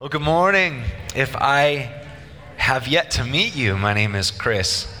Well, good morning. If I have yet to meet you, my name is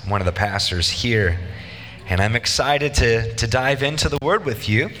Chris. I'm one of the pastors here, and I'm excited to dive into the Word with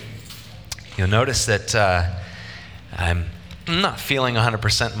you. You'll notice that I'm not feeling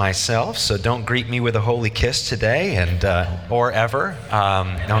 100% myself, so don't greet me with a holy kiss today, and or ever.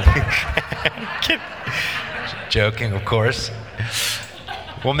 Joking, of course.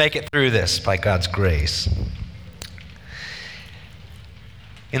 We'll make it through this by God's grace.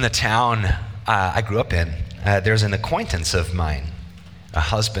 In the town I grew up in, there's an acquaintance of mine, a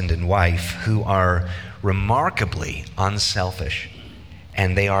husband and wife, who are remarkably unselfish,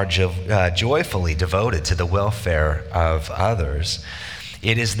 and they are joyfully devoted to the welfare of others.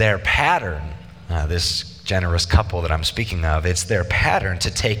 It is their pattern, this generous couple that I'm speaking of, it's their pattern to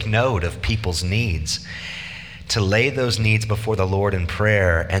take note of people's needs, to lay those needs before the Lord in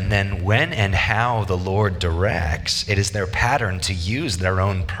prayer, and then when and how the Lord directs, it is their pattern to use their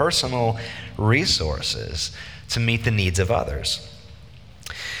own personal resources to meet the needs of others.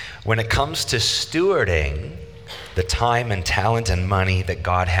 When it comes to stewarding the time and talent and money that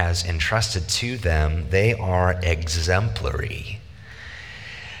God has entrusted to them, they are exemplary.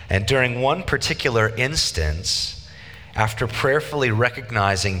 And during one particular instance, after prayerfully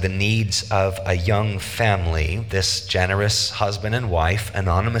recognizing the needs of a young family, this generous husband and wife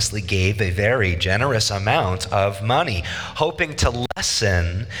anonymously gave a very generous amount of money, hoping to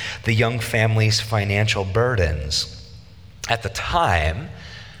lessen the young family's financial burdens. At the time,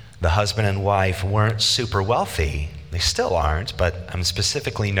 the husband and wife weren't super wealthy. They still aren't, but I'm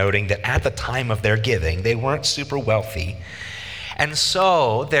specifically noting that at the time of their giving, they weren't super wealthy. And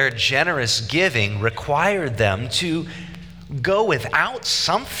so their generous giving required them to go without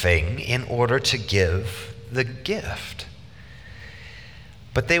something in order to give the gift.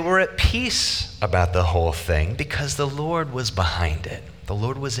 But they were at peace about the whole thing because the Lord was behind it. The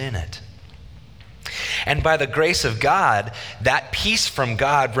Lord was in it. And by the grace of God, that peace from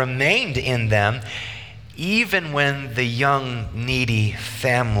God remained in them even when the young, needy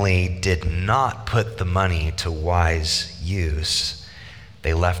family did not put the money to wise use.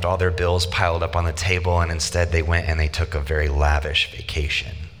 They left all their bills piled up on the table, and instead they went and they took a very lavish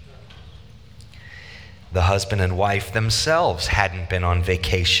vacation. The husband and wife themselves hadn't been on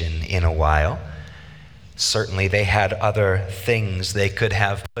vacation in a while. Certainly they had other things they could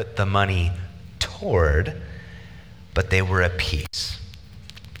have put the money toward, but they were at peace.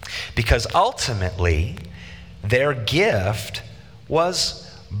 Because ultimately, their gift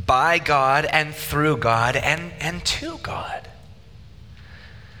was by God and through God and to God.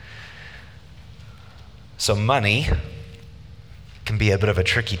 So money can be a bit of a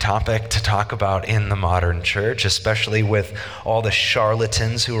tricky topic to talk about in the modern church, especially with all the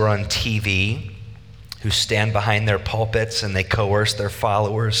charlatans who are on TV, who stand behind their pulpits and they coerce their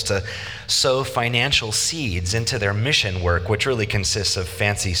followers to sow financial seeds into their mission work, which really consists of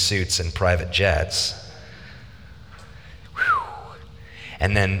fancy suits and private jets.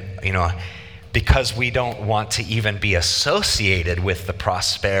 And then, because we don't want to even be associated with the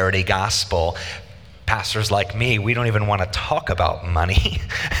prosperity gospel, pastors like me, we don't even want to talk about money,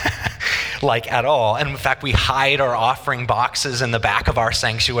 at all. And in fact, we hide our offering boxes in the back of our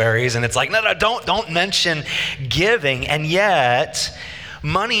sanctuaries, and it's like, no, don't mention giving. And yet,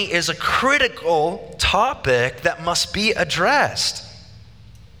 money is a critical topic that must be addressed.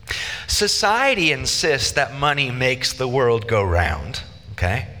 Society insists that money makes the world go round,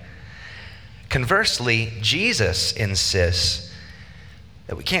 okay? Conversely, Jesus insists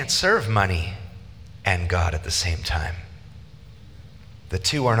that we can't serve money and God at the same time. The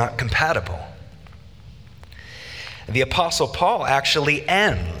two are not compatible. The Apostle Paul actually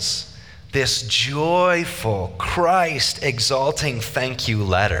ends this joyful, Christ-exalting thank you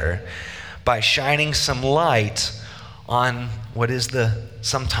letter by shining some light on what is the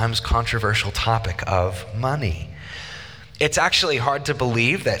sometimes controversial topic of money. It's actually hard to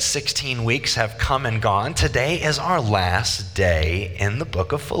believe that 16 weeks have come and gone. Today is our last day in the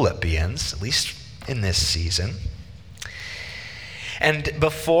book of Philippians, at least in this season. And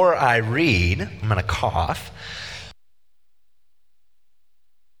before I read, I'm going to cough.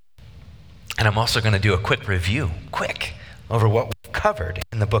 And I'm also going to do a quick review, over what we've covered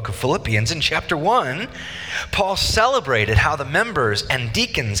in the book of Philippians. In chapter 1, Paul celebrated how the members and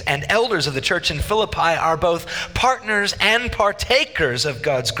deacons and elders of the church in Philippi are both partners and partakers of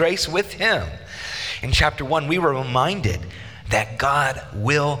God's grace with him. In chapter 1, we were reminded that God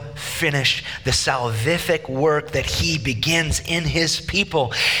will finish the salvific work that he begins in his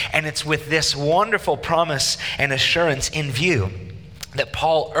people. And it's with this wonderful promise and assurance in view that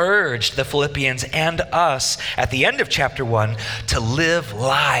Paul urged the Philippians and us at the end of chapter 1 to live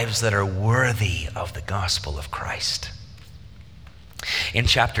lives that are worthy of the gospel of Christ. In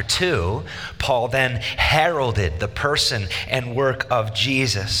chapter 2, Paul then heralded the person and work of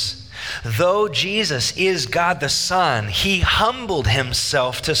Jesus. Though Jesus is God the Son, he humbled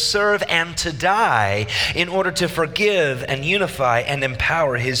himself to serve and to die in order to forgive and unify and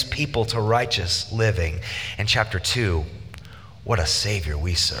empower his people to righteous living. In chapter 2, what a Savior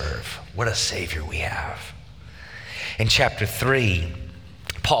we serve. What a Savior we have. In chapter 3,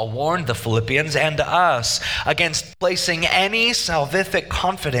 Paul warned the Philippians and us against placing any salvific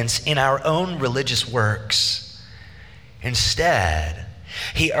confidence in our own religious works. Instead,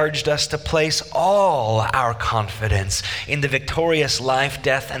 he urged us to place all our confidence in the victorious life,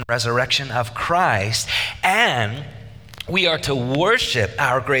 death, and resurrection of Christ, and we are to worship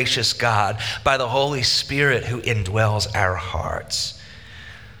our gracious God by the Holy Spirit who indwells our hearts.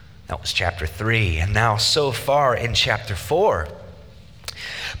 That was chapter 3. And now so far in chapter 4,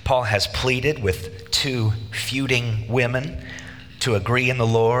 Paul has pleaded with two feuding women to agree in the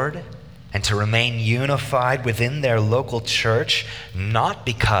Lord and to remain unified within their local church, not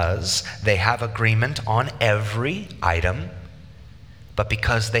because they have agreement on every item, but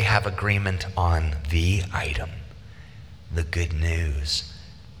because they have agreement on the item. The good news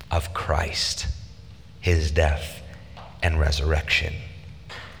of Christ, his death and resurrection.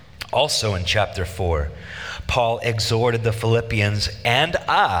 Also in chapter 4, Paul exhorted the Philippians and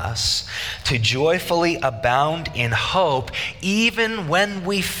us to joyfully abound in hope even when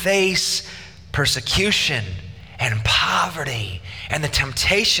we face persecution and poverty and the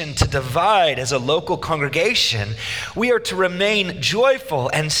temptation to divide as a local congregation. We are to remain joyful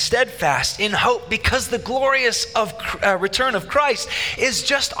and steadfast in hope because the glorious return of Christ is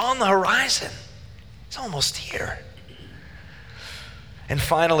just on the horizon. It's almost here. And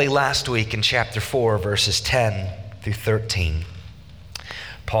finally, last week in chapter 4, verses 10 through 13,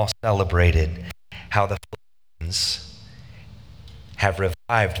 Paul celebrated how the Philippians have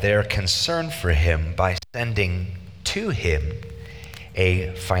revived their concern for him by sending to him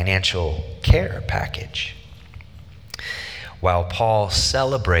a financial care package. While Paul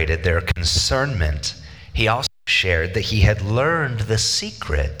celebrated their concernment, he also shared that he had learned the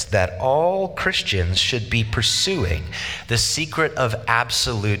secret that all Christians should be pursuing, the secret of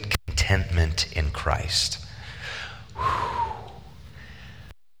absolute contentment in Christ.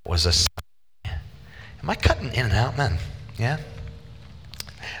 Was a am I cutting in and out, man? Yeah?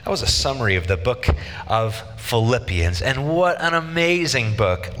 That was a summary of the book of Philippians, and what an amazing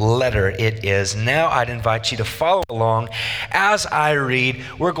letter it is. Now I'd invite you to follow along as I read.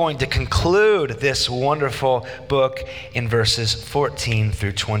 We're going to conclude this wonderful book in verses 14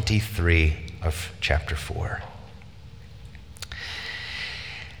 through 23 of chapter 4.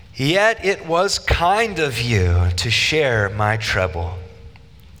 Yet it was kind of you to share my trouble.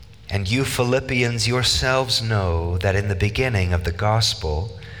 And you Philippians yourselves know that in the beginning of the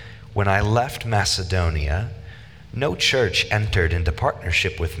gospel, when I left Macedonia, no church entered into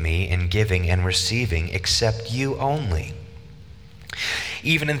partnership with me in giving and receiving except you only.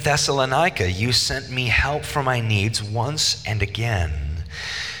 Even in Thessalonica, you sent me help for my needs once and again.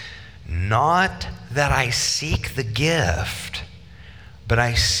 Not that I seek the gift, but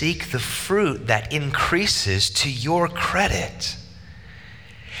I seek the fruit that increases to your credit.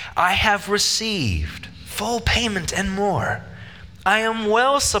 I have received full payment and more. I am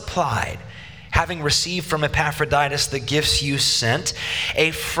well supplied, having received from Epaphroditus the gifts you sent,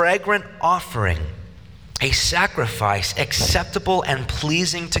 a fragrant offering, a sacrifice acceptable and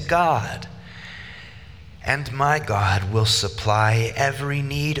pleasing to God. And my God will supply every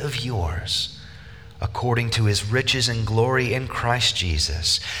need of yours, according to his riches and glory in Christ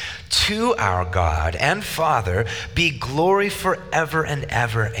Jesus. To our God and Father be glory forever and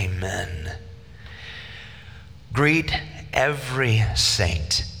ever. Amen. Greet every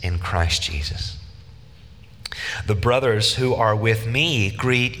saint in Christ Jesus. The brothers who are with me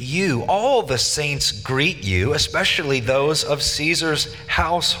greet you. All the saints greet you, especially those of Caesar's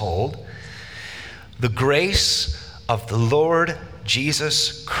household. The grace of the Lord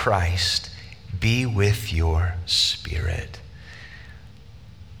Jesus Christ be with your spirit.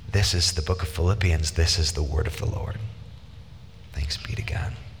 This is the book of Philippians. This is the word of the Lord. Thanks be to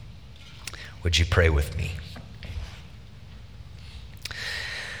God. Would you pray with me?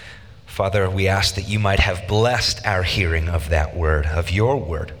 Father, we ask that you might have blessed our hearing of that word, of your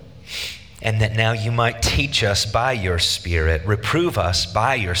word, and that now you might teach us by your Spirit, reprove us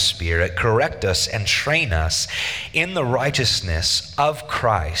by your Spirit, correct us and train us in the righteousness of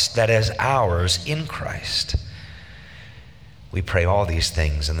Christ that is ours in Christ. We pray all these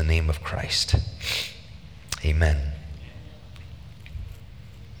things in the name of Christ. Amen.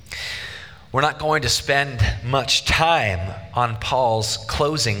 We're not going to spend much time on Paul's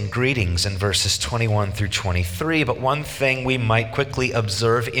closing greetings in verses 21 through 23, but one thing we might quickly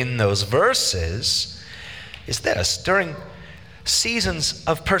observe in those verses is this: during seasons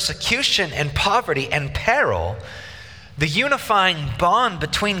of persecution and poverty and peril, the unifying bond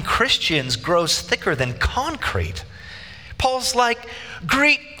between Christians grows thicker than concrete. Paul's like,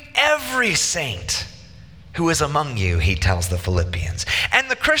 greet every saint who is among you, he tells the Philippians. And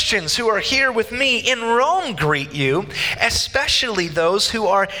the Christians who are here with me in Rome greet you, especially those who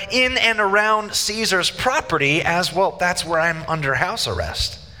are in and around Caesar's property, as well, that's where I'm under house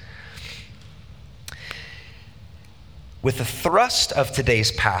arrest. With the thrust of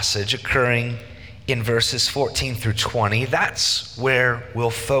today's passage occurring in verses 14 through 20, that's where we'll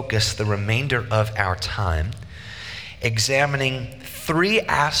focus the remainder of our time, examining three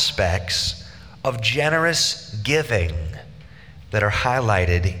aspects of generous giving that are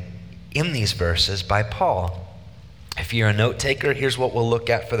highlighted in these verses by Paul. If you're a note taker, here's what we'll look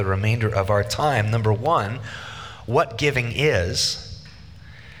at for the remainder of our time. Number one, what giving is.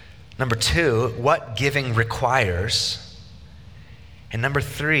 Number two, what giving requires. And number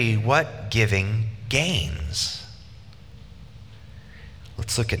three, what giving gains.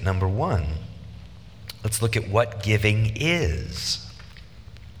 Let's look at number one. Let's look at what giving is.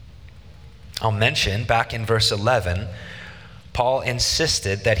 I'll mention back in verse 11, Paul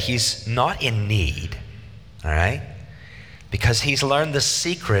insisted that he's not in need, all right? Because he's learned the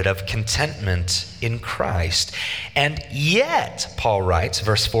secret of contentment in Christ. And yet, Paul writes,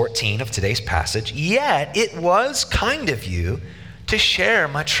 verse 14 of today's passage, yet it was kind of you to share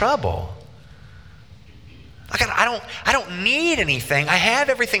my trouble. Like, I don't need anything. I have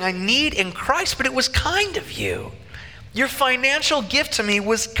everything I need in Christ, but it was kind of you. Your financial gift to me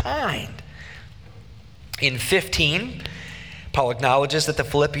was kind. In 15, Paul acknowledges that the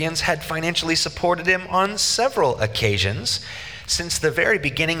Philippians had financially supported him on several occasions since the very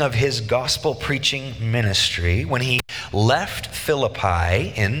beginning of his gospel preaching ministry, when he left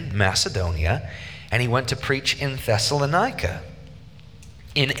Philippi in Macedonia and he went to preach in Thessalonica.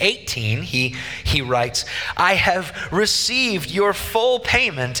 In 18, he writes, I have received your full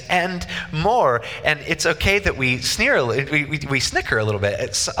payment and more. And it's okay that we snicker a little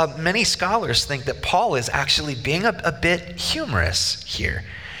bit. Many scholars think that Paul is actually being a bit humorous here.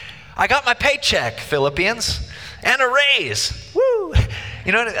 I got my paycheck, Philippians, and a raise. Woo!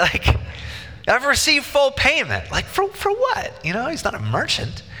 You know, like, I've received full payment. Like, for what? You know, he's not a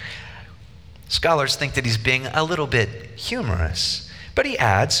merchant. Scholars think that he's being a little bit humorous. But he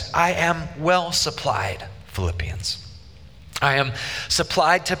adds, I am well supplied, Philippians. I am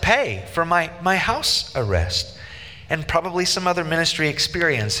supplied to pay for my house arrest. And probably some other ministry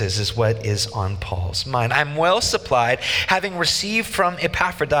experiences is what is on Paul's mind. I'm well supplied, having received from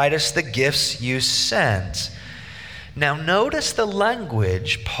Epaphroditus the gifts you sent. Now notice the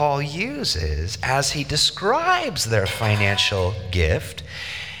language Paul uses as he describes their financial gift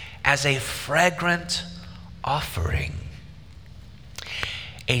as a fragrant offering.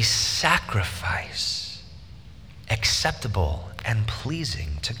 A sacrifice acceptable and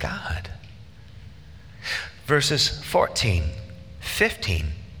pleasing to God. Verses 14, 15,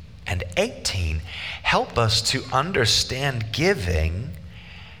 and 18 help us to understand giving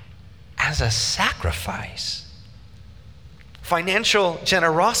as a sacrifice. Financial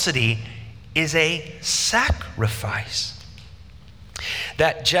generosity is a sacrifice.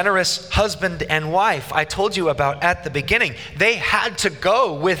 That generous husband and wife I told you about at the beginning, they had to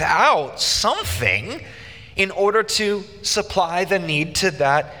go without something in order to supply the need to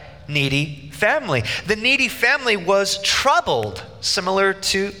that needy family. The needy family was troubled, similar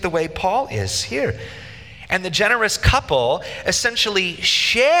to the way Paul is here. And the generous couple essentially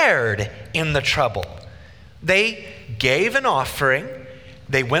shared in the trouble. They gave an offering,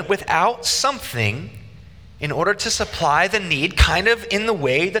 they went without something in order to supply the need, kind of in the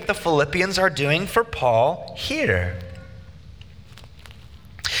way that the Philippians are doing for Paul here.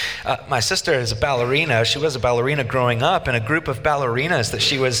 My sister is a ballerina. She was a ballerina growing up, and a group of ballerinas that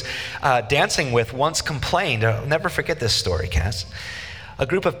she was dancing with once complained. I'll never forget this story, Cass. A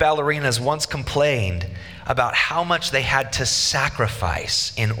group of ballerinas once complained about how much they had to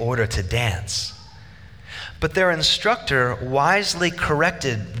sacrifice in order to dance. But their instructor wisely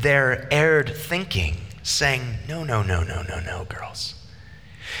corrected their erred thinking, saying, no, girls.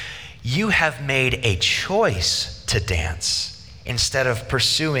 You have made a choice to dance instead of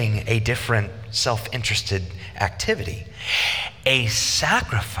pursuing a different self-interested activity. A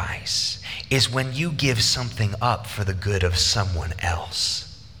sacrifice is when you give something up for the good of someone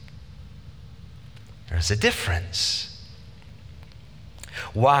else. There's a difference.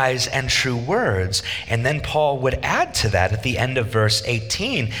 Wise and true words. And then Paul would add to that at the end of verse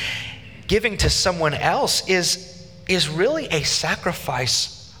 18, giving to someone else is really a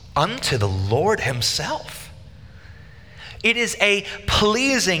sacrifice unto the Lord himself. It is a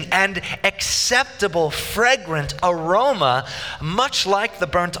pleasing and acceptable, fragrant aroma, much like the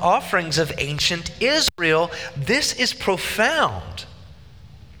burnt offerings of ancient Israel. This is profound.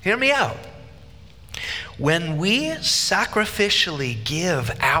 Hear me out. When we sacrificially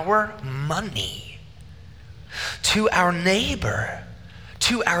give our money to our neighbor,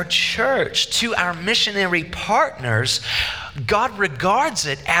 to our church, to our missionary partners, God regards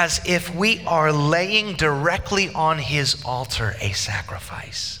it as if we are laying directly on his altar a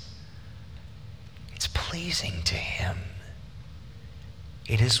sacrifice. It's pleasing to him.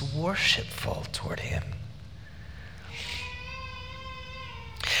 It is worshipful toward him.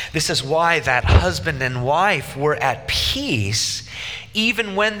 This is why that husband and wife were at peace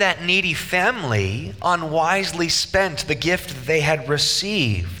even when that needy family unwisely spent the gift that they had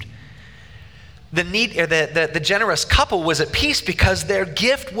received. The generous couple was at peace because their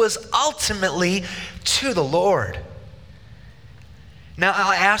gift was ultimately to the Lord. Now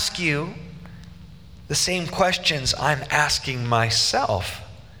I'll ask you the same questions I'm asking myself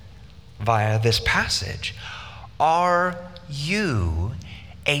via this passage. Are you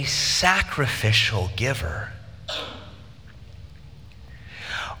a sacrificial giver?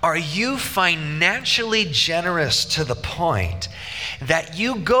 Are you financially generous to the point that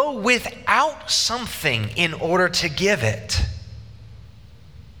you go without something in order to give it?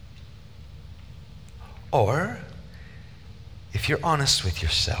 Or, if you're honest with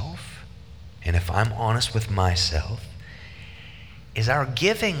yourself, and if I'm honest with myself, is our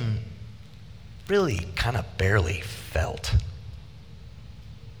giving really kind of barely felt?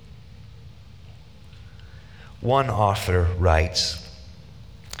 One author writes,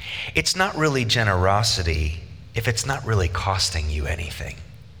 "It's not really generosity if it's not really costing you anything."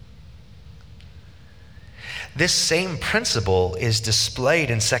 This same principle is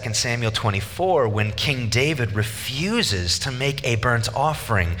displayed in 2 Samuel 24 when King David refuses to make a burnt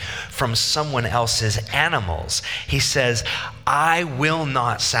offering from someone else's animals. He says, "I will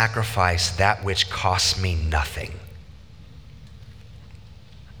not sacrifice that which costs me nothing.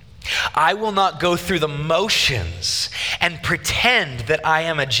 I will not go through the motions and pretend that I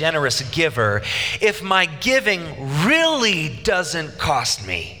am a generous giver if my giving really doesn't cost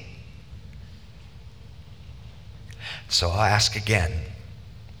me." So I'll ask again,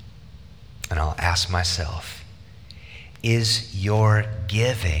 and I'll ask myself, is your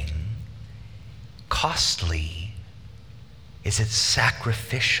giving costly? Is it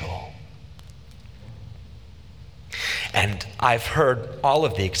sacrificial? And I've heard all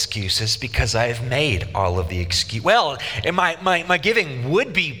of the excuses because I've made all of the excuses. Well, my giving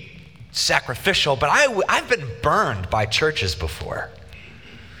would be sacrificial, but I've been burned by churches before.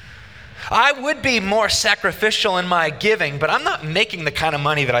 I would be more sacrificial in my giving, but I'm not making the kind of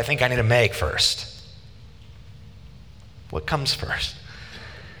money that I think I need to make first. What comes first?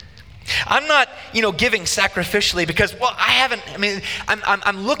 I'm not, giving sacrificially because,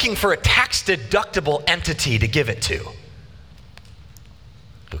 I'm looking for a tax-deductible entity to give it to.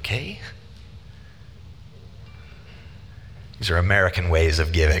 Okay? These are American ways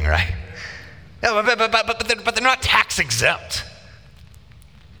of giving, right? No, but they're not tax exempt.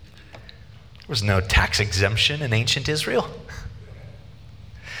 There was no tax exemption in ancient Israel.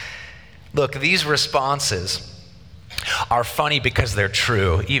 Look, these responses are funny because they're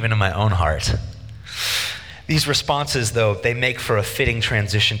true, even in my own heart. These responses, though, they make for a fitting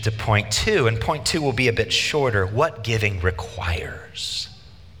transition to point 2, and point 2 will be a bit shorter. What giving requires.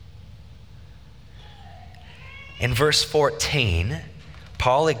 In verse 14,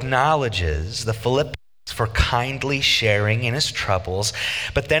 Paul acknowledges the Philippians for kindly sharing in his troubles,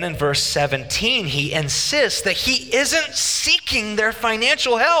 but then in verse 17, he insists that he isn't seeking their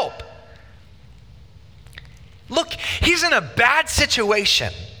financial help. Look, he's in a bad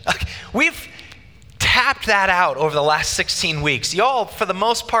situation. We've tapped that out over the last 16 weeks. Y'all, for the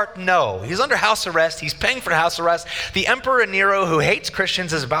most part, know. He's under house arrest. He's paying for house arrest. The Emperor Nero, who hates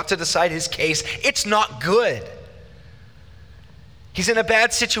Christians, is about to decide his case. It's not good. He's in a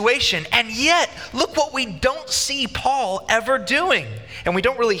bad situation. And yet, look what we don't see Paul ever doing. And we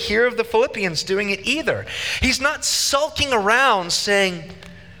don't really hear of the Philippians doing it either. He's not sulking around saying,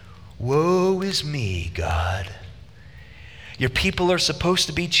 "Woe is me, God. Your people are supposed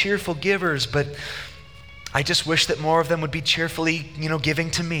to be cheerful givers, but I just wish that more of them would be cheerfully, giving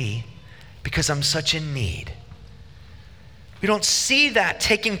to me because I'm such in need. We don't see that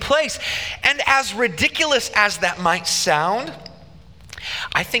taking place. And as ridiculous as that might sound,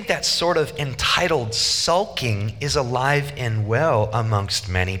 I think that sort of entitled sulking is alive and well amongst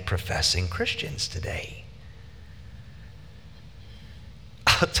many professing Christians today.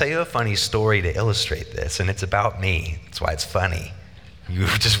 I'll tell you a funny story to illustrate this, and it's about me. That's why it's funny. You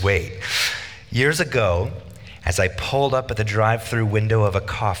just wait. Years ago, as I pulled up at the drive-through window of a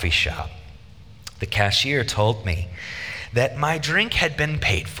coffee shop, the cashier told me that my drink had been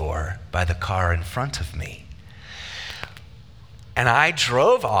paid for by the car in front of me. And I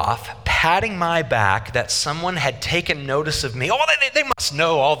drove off, patting my back that someone had taken notice of me. Oh, they must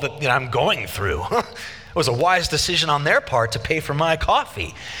know all that I'm going through. It was a wise decision on their part to pay for my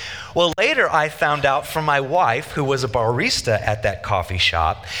coffee. Well, later I found out from my wife, who was a barista at that coffee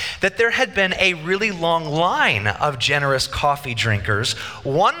shop, that there had been a really long line of generous coffee drinkers,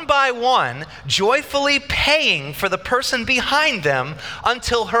 one by one, joyfully paying for the person behind them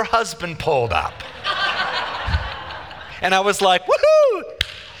until her husband pulled up. And I was like, woohoo!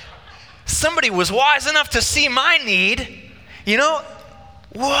 Somebody was wise enough to see my need.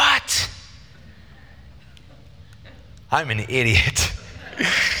 What? I'm an idiot.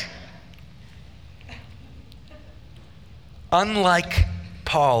 Unlike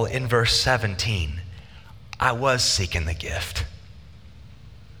Paul in verse 17, I was seeking the gift.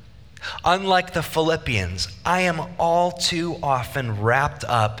 Unlike the Philippians, I am all too often wrapped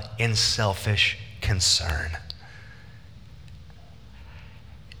up in selfish concern.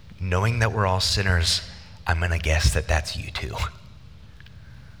 Knowing that we're all sinners, I'm going to guess that that's you too.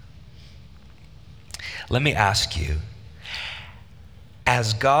 Let me ask you,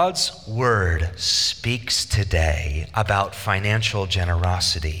 as God's word speaks today about financial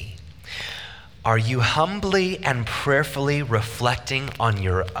generosity, are you humbly and prayerfully reflecting on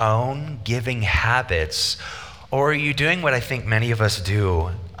your own giving habits, or are you doing what I think many of us do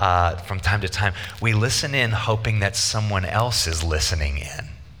from time to time? We listen in hoping that someone else is listening in.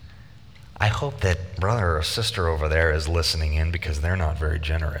 I hope that brother or sister over there is listening in because they're not very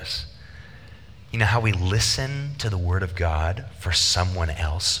generous. You know how we listen to the word of God for someone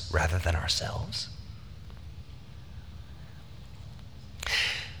else rather than ourselves?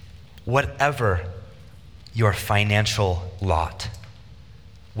 Whatever your financial lot,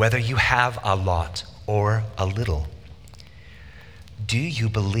 whether you have a lot or a little, do you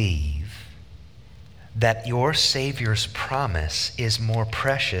believe that your Savior's promise is more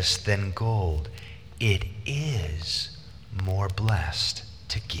precious than gold? It is more blessed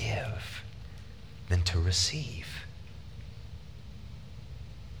to give than to receive.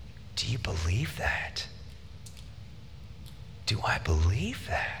 Do you believe that? Do I believe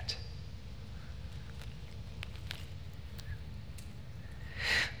that?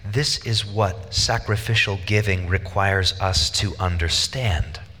 This is what sacrificial giving requires us to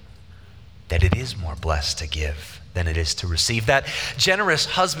understand, that it is more blessed to give than it is to receive. That generous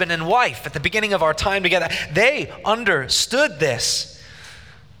husband and wife at the beginning of our time together, they understood this.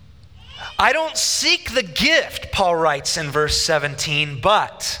 I don't seek the gift, Paul writes in verse 17,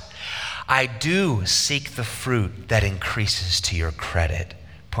 but I do seek the fruit that increases to your credit.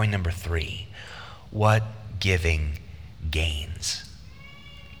 Point number 3, what giving gains.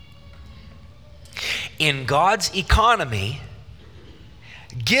 In God's economy,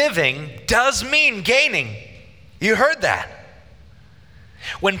 giving does mean gaining. You heard that.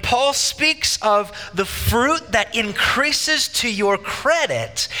 When Paul speaks of the fruit that increases to your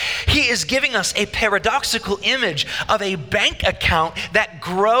credit, he is giving us a paradoxical image of a bank account that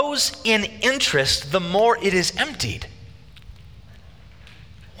grows in interest the more it is emptied.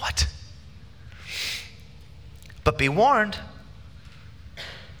 What? But be warned.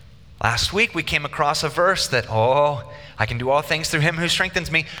 Last week we came across a verse that, I can do all things through him who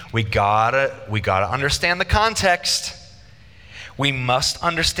strengthens me. We gotta understand the context. We must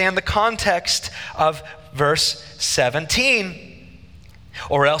understand the context of verse 17,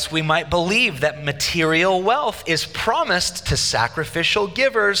 or else we might believe that material wealth is promised to sacrificial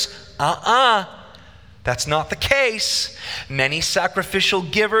givers. That's not the case. Many sacrificial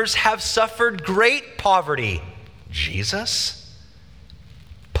givers have suffered great poverty. Jesus?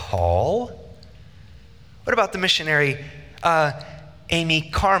 Paul? What about the missionary Amy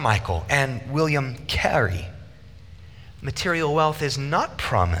Carmichael and William Carey? Material wealth is not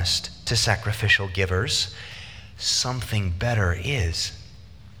promised to sacrificial givers. Something better is.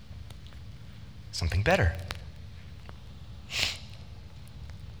 Something better.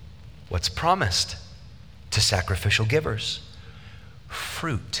 What's promised to sacrificial givers?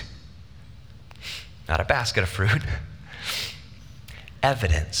 fruit. Not a basket of fruit.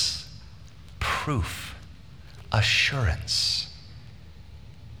 Evidence, proof, assurance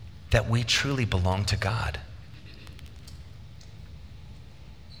that we truly belong to God.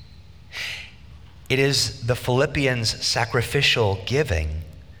 It is the Philippians' sacrificial giving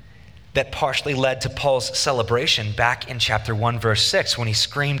that partially led to Paul's celebration back in chapter 1, verse 6, when he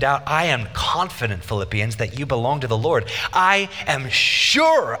screamed out, "I am confident, Philippians, that you belong to the Lord. I am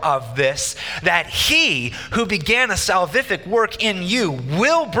sure of this, that he who began a salvific work in you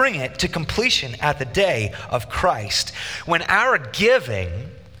will bring it to completion at the day of Christ." When our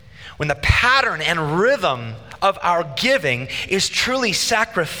giving, when the pattern and rhythm of our giving is truly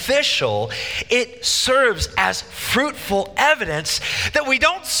sacrificial, it serves as fruitful evidence that we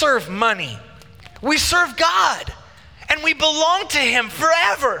don't serve money. We serve God, and we belong to him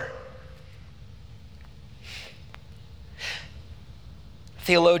forever.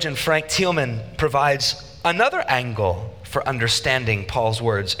 Theologian Frank Thielman provides another angle for understanding Paul's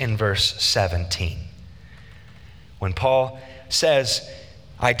words in verse 17. When Paul says,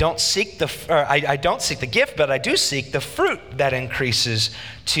 I don't seek the gift, but I do seek the fruit that increases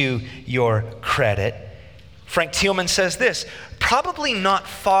to your credit. Frank Thielman says this: probably not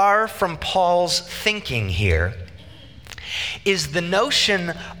far from Paul's thinking here is the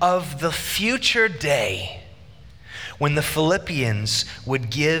notion of the future day when the Philippians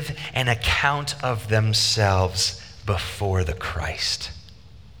would give an account of themselves before the Christ.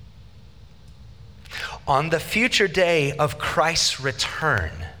 On the future day of Christ's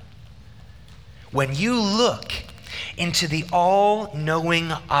return, when you look into the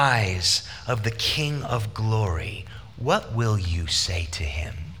all-knowing eyes of the King of glory, what will you say to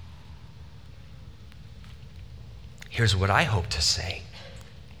him? Here's what I hope to say.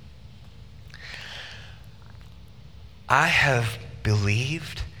 I have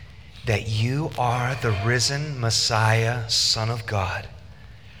believed that you are the risen Messiah, Son of God.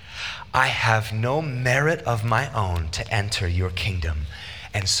 I have no merit of my own to enter your kingdom.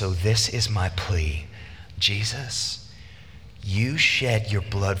 And so this is my plea. Jesus, you shed your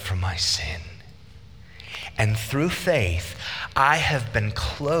blood for my sin. And through faith, I have been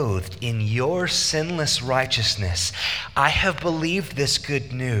clothed in your sinless righteousness. I have believed this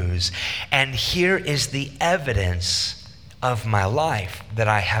good news. And here is the evidence of my life that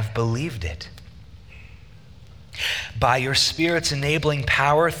I have believed it. By your Spirit's enabling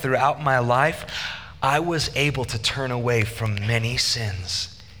power throughout my life, I was able to turn away from many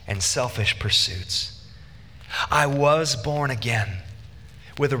sins and selfish pursuits. I was born again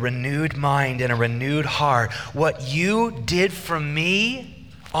with a renewed mind and a renewed heart. What you did for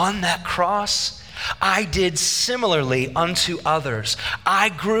me on that cross, I did similarly unto others. I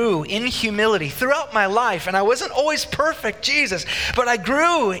grew in humility throughout my life, and I wasn't always perfect, Jesus, but I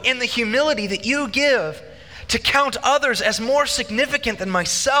grew in the humility that you give to count others as more significant than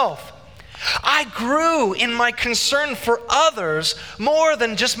myself. I grew in my concern for others more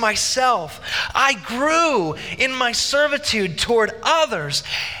than just myself. I grew in my servitude toward others.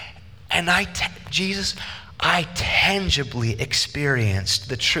 And Jesus, I tangibly experienced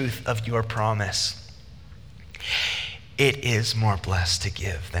the truth of your promise. It is more blessed to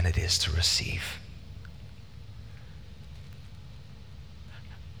give than it is to receive.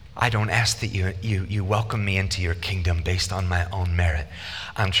 I don't ask that you welcome me into your kingdom based on my own merit.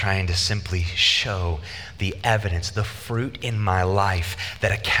 I'm trying to simply show the evidence, the fruit in my life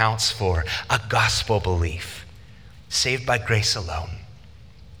that accounts for a gospel belief, saved by grace alone.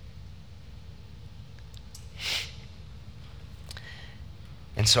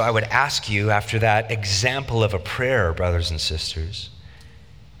 And so I would ask you, after that example of a prayer, brothers and sisters,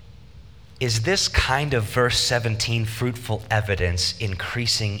 is this kind of verse 17 fruitful evidence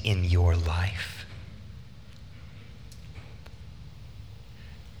increasing in your life?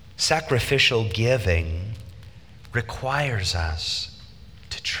 Sacrificial giving requires us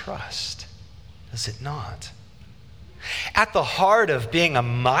to trust, does it not? At the heart of being a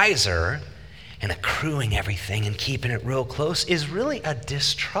miser and accruing everything and keeping it real close is really a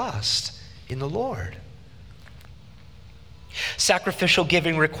distrust in the Lord. Sacrificial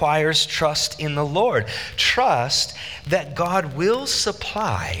giving requires trust in the Lord. Trust that God will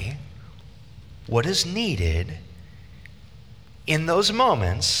supply what is needed in those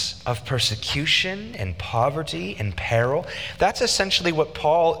moments of persecution and poverty and peril. That's essentially what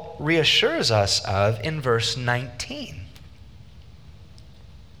Paul reassures us of in verse 19.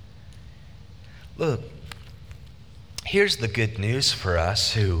 Look, here's the good news for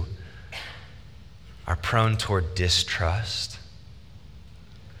us who are prone toward distrust.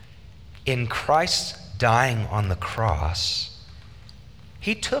 In Christ dying on the cross,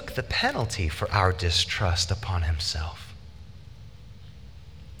 He took the penalty for our distrust upon himself.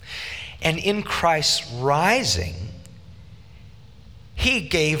 And in Christ's rising, he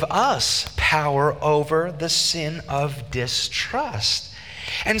gave us power over the sin of distrust.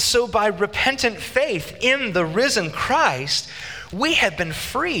 And so by repentant faith in the risen Christ, we have been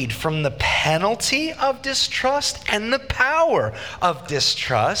freed from the penalty of distrust and the power of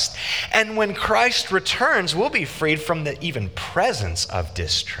distrust. And when Christ returns, we'll be freed from the even presence of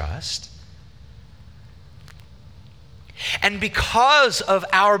distrust. And because of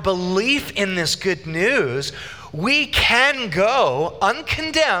our belief in this good news, we can go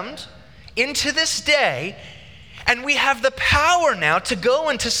uncondemned into this day, and we have the power now to go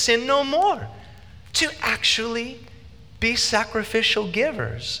and to sin no more, to actually be sacrificial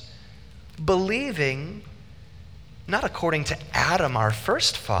givers, believing not according to Adam, our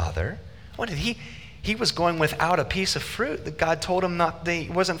first father. What did he was going without a piece of fruit that God told him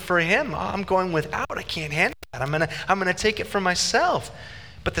it wasn't for him. I'm going without. I can't handle that. I'm gonna take it for myself.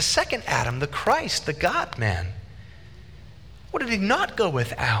 But the second Adam, the Christ, the God-man, what did he not go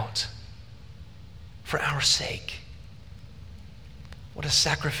without for our sake? What a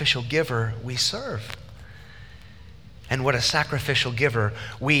sacrificial giver we serve. And what a sacrificial giver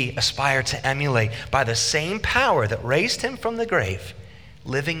we aspire to emulate by the same power that raised him from the grave,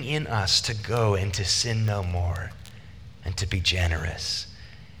 living in us to go and to sin no more and to be generous,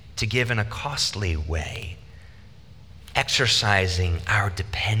 to give in a costly way, exercising our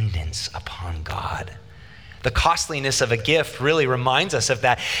dependence upon God. The costliness of a gift really reminds us of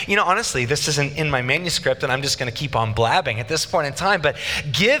that. Honestly, this isn't in my manuscript, and I'm just going to keep on blabbing at this point in time, but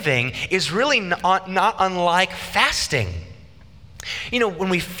giving is really not unlike fasting. When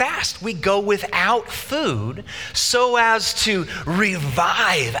we fast, we go without food so as to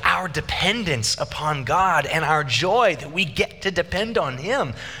revive our dependence upon God and our joy that we get to depend on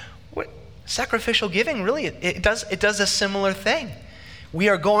him. Sacrificial giving, really, it does a similar thing. We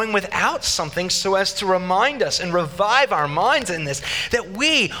are going without something so as to remind us and revive our minds in this, that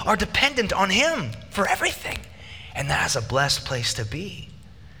we are dependent on him for everything. And that is a blessed place to be.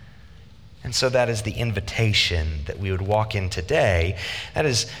 And so that is the invitation that we would walk in today. That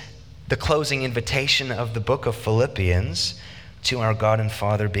is the closing invitation of the book of Philippians. To our God and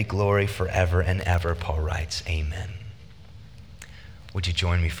Father be glory forever and ever, Paul writes, amen. Would you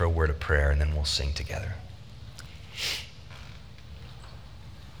join me for a word of prayer, and then we'll sing together.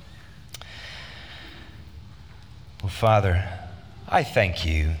 Well, Father, I thank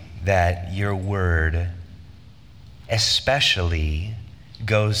you that your word especially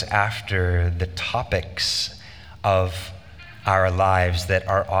goes after the topics of our lives that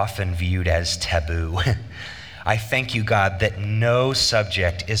are often viewed as taboo. I thank you, God, that no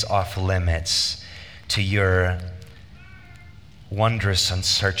subject is off limits to your wondrous,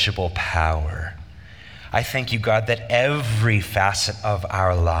 unsearchable power. I thank you, God, that every facet of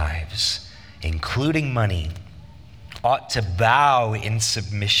our lives, including money, ought to bow in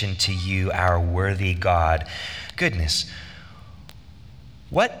submission to you, our worthy God. Goodness,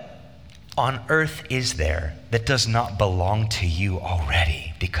 what on earth is there that does not belong to you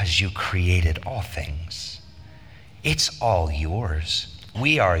already because you created all things? It's all yours.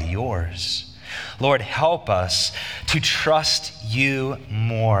 We are yours. Lord, help us to trust you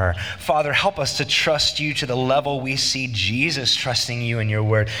more. Father, help us to trust you to the level we see Jesus trusting you in your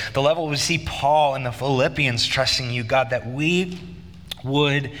word, the level we see Paul and the Philippians trusting you, God, that we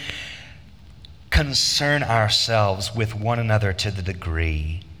would concern ourselves with one another to the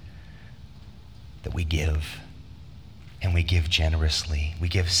degree that we give, and we give generously, we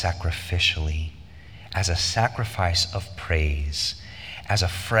give sacrificially, as a sacrifice of praise, as a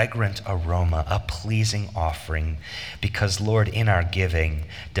fragrant aroma, a pleasing offering, because, Lord, in our giving,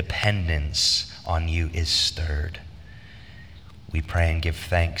 dependence on you is stirred. We pray and give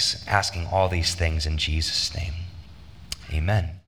thanks, asking all these things in Jesus' name. Amen.